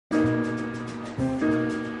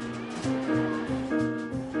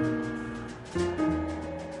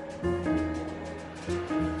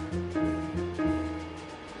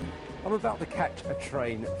about to catch a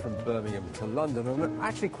train from Birmingham to London, and I'm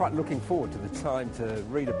actually quite looking forward to the time to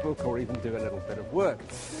read a book or even do a little bit of work.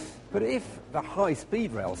 But if the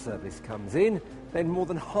high-speed rail service comes in, then more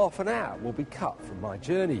than half an hour will be cut from my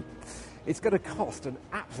journey. It's going to cost an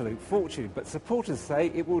absolute fortune, but supporters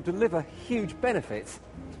say it will deliver huge benefits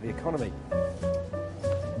to the economy.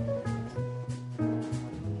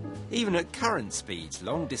 Even at current speeds,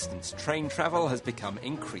 long-distance train travel has become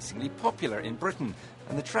increasingly popular in Britain,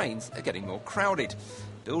 and the trains are getting more crowded.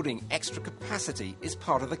 Building extra capacity is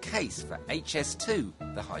part of the case for HS2,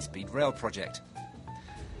 the high-speed rail project.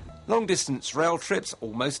 Long-distance rail trips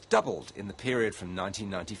almost doubled in the period from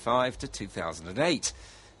 1995 to 2008.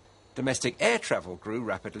 Domestic air travel grew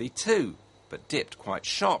rapidly too, but dipped quite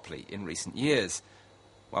sharply in recent years,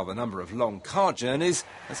 while the number of long car journeys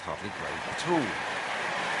has hardly grown at all.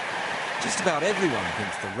 Just about everyone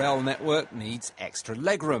thinks the rail network needs extra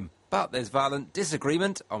legroom, but there's violent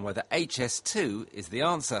disagreement on whether HS2 is the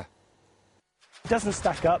answer. It doesn't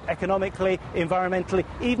stack up economically, environmentally,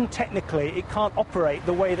 even technically. It can't operate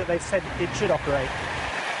the way that they've said it should operate.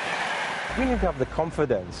 We need to have the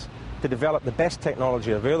confidence to develop the best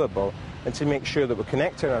technology available and to make sure that we're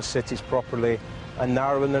connecting our cities properly and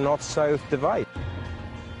narrowing the north-south divide.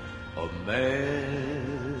 A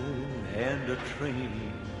man and a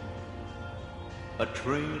train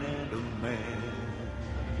and a man.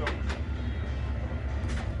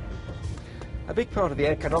 A big part of the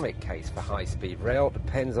economic case for high-speed rail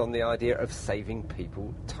depends on the idea of saving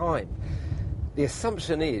people time. The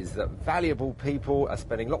assumption is that valuable people are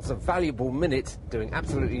spending lots of valuable minutes doing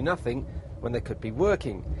absolutely nothing when they could be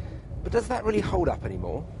working. But does that really hold up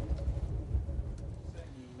anymore?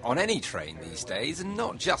 On any train these days, and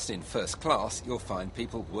not just in first class, you'll find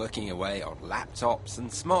people working away on laptops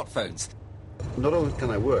and smartphones. Not only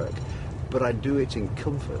can I work, but I do it in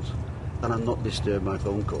comfort, and I'm not disturbed by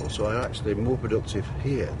phone calls, so I'm actually more productive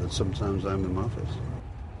here than sometimes I'm in my office.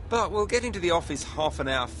 But will getting to the office half an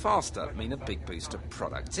hour faster mean a big boost of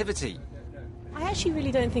productivity? I actually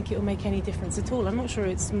really don't think it will make any difference at all. I'm not sure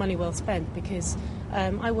it's money well spent because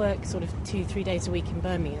I work sort of 2-3 days a week in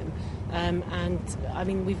Birmingham, and I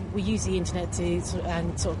mean we use the internet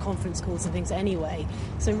and sort of conference calls and things anyway.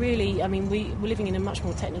 So really, I mean we're living in a much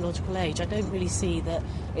more technological age. I don't really see that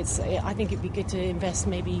it's. I think it'd be good to invest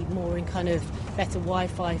maybe more in kind of better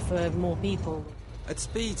Wi-Fi for more people. At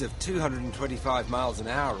speeds of 225 miles an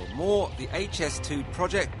hour or more, the HS2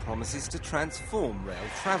 project promises to transform rail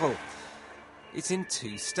travel. It's in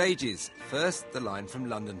 2 stages. First, the line from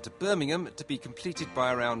London to Birmingham to be completed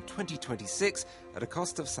by around 2026 at a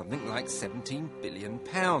cost of something like £17 billion.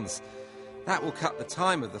 That will cut the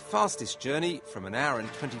time of the fastest journey from 1 hour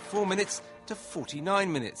and 24 minutes to 49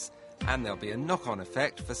 minutes, and there'll be a knock-on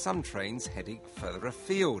effect for some trains heading further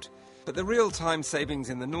afield. But the real time savings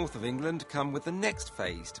in the north of England come with the next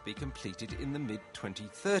phase to be completed in the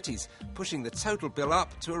mid-2030s, pushing the total bill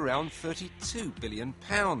up to around £32 billion.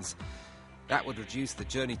 That would reduce the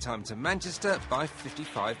journey time to Manchester by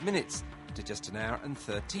 55 minutes to just 1 hour and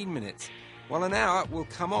 13 minutes, while 1 hour will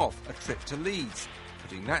come off a trip to Leeds,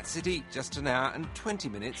 putting that city just 1 hour and 20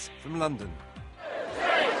 minutes from London.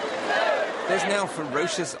 There's now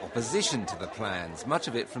ferocious opposition to the plans, much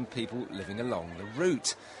of it from people living along the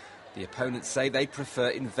route. The opponents say they prefer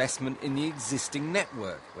investment in the existing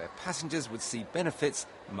network, where passengers would see benefits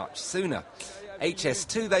much sooner.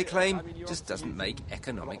 HS2, they claim, just doesn't make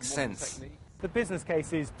economic sense. The business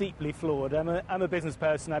case is deeply flawed. I'm a business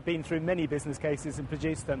person. I've been through many business cases and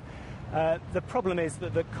produced them. The problem is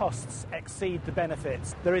that the costs exceed the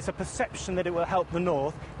benefits. There is a perception that it will help the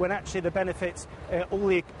north, when actually the benefits, all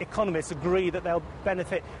the economists agree that they'll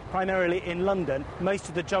benefit primarily in London. Most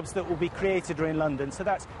of the jobs that will be created are in London, so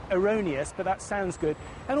that's erroneous, but that sounds good.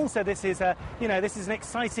 And also this is an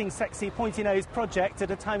exciting, sexy, pointy-nosed project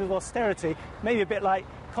at a time of austerity, maybe a bit like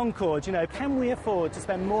Concorde. Can we afford to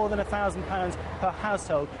spend more than £1,000 per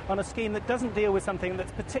household on a scheme that doesn't deal with something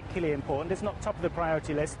that's particularly important? It's not top of the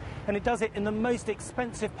priority list, and it does it in the most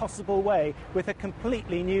expensive possible way with a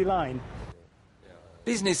completely new line.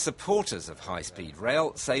 Business supporters of high-speed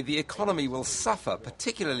rail say the economy will suffer,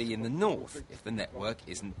 particularly in the north, if the network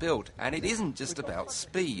isn't built, and it isn't just about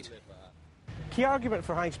speed. Key argument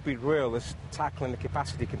for high-speed rail is tackling the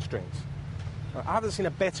capacity constraints. I haven't seen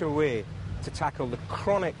a better way to tackle the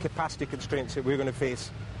chronic capacity constraints that we're going to face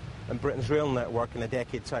in Britain's rail network in a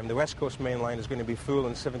decade's time. The West Coast Main Line is going to be full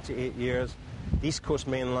in 7 to 8 years. The East Coast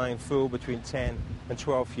Main Line full between 10 and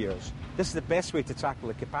 12 years. This is the best way to tackle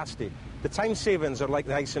the capacity. The time savings are like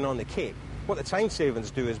the icing on the cake. What the time savings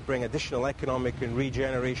do is bring additional economic and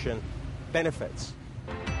regeneration benefits.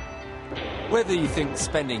 Whether you think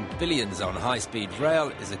spending billions on high-speed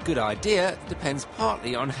rail is a good idea depends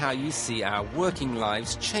partly on how you see our working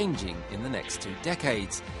lives changing in the next 2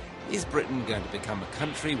 decades. Is Britain going to become a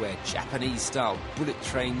country where Japanese-style bullet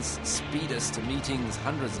trains speed us to meetings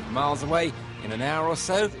hundreds of miles away in an hour or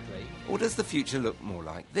so? Or does the future look more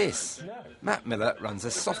like this? Matt Miller runs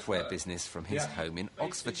a software business from his home in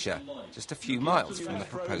Oxfordshire, just a few miles from the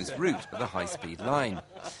proposed route of the high-speed line.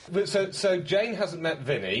 But so Jane hasn't met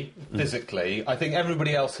Vinny physically. I think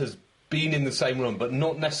everybody else has been in the same room, but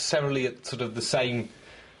not necessarily at sort of the same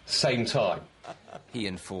time. He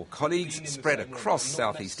and 4 colleagues spread across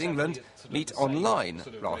southeast England meet online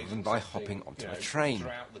rather than by hopping onto a train.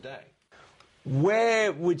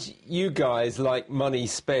 Where would you guys like money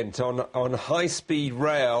spent, on high-speed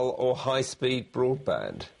rail or high-speed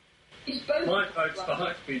broadband? My vote's for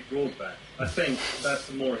high-speed broadband. I think that's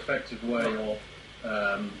the more effective way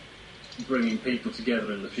of bringing people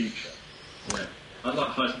together in the future. Yeah. I'd like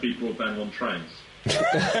high-speed broadband on trains.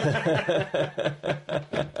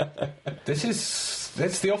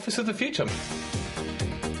 That's the office of the future.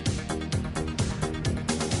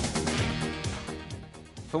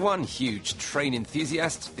 For one huge train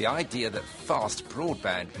enthusiast, the idea that fast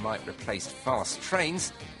broadband might replace fast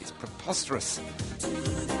trains is preposterous.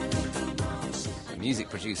 Music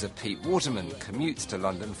producer Pete Waterman commutes to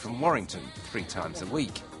London from Warrington 3 times a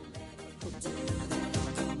week.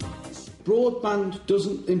 Broadband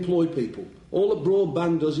doesn't employ people. All that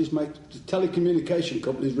broadband does is make the telecommunication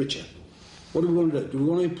companies richer. What do we want to do? Do we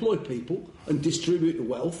want to employ people and distribute the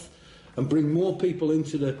wealth and bring more people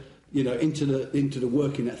into the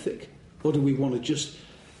working ethic, or do we want to just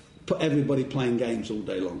put everybody playing games all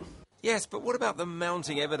day long? Yes, but what about the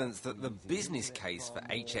mounting evidence that the business case for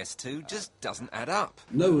HS2 just doesn't add up?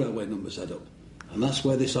 No railway numbers add up, and that's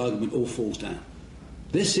where this argument all falls down.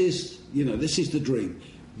 This is the dream.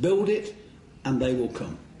 Build it, and they will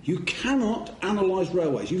come. You cannot analyse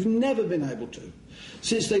railways. You've never been able to.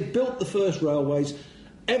 Since they built the first railways,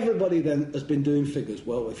 everybody then has been doing figures.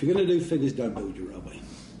 Well, if you're going to do figures, don't build your railway.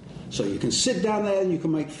 So you can sit down there and you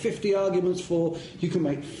can make 50 arguments for, you can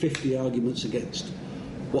make 50 arguments against.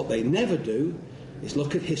 What they never do is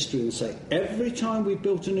look at history and say, every time we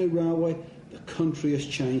built a new railway, the country has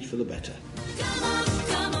changed for the better.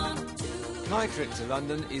 My trip to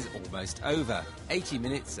London is almost over. 80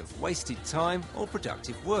 minutes of wasted time or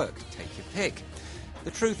productive work, take your pick.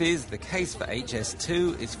 The truth is, the case for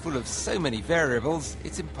HS2 is full of so many variables,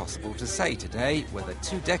 it's impossible to say today whether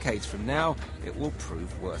 2 decades from now it will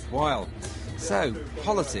prove worthwhile. So,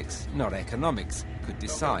 politics, not economics, could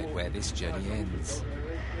decide where this journey ends.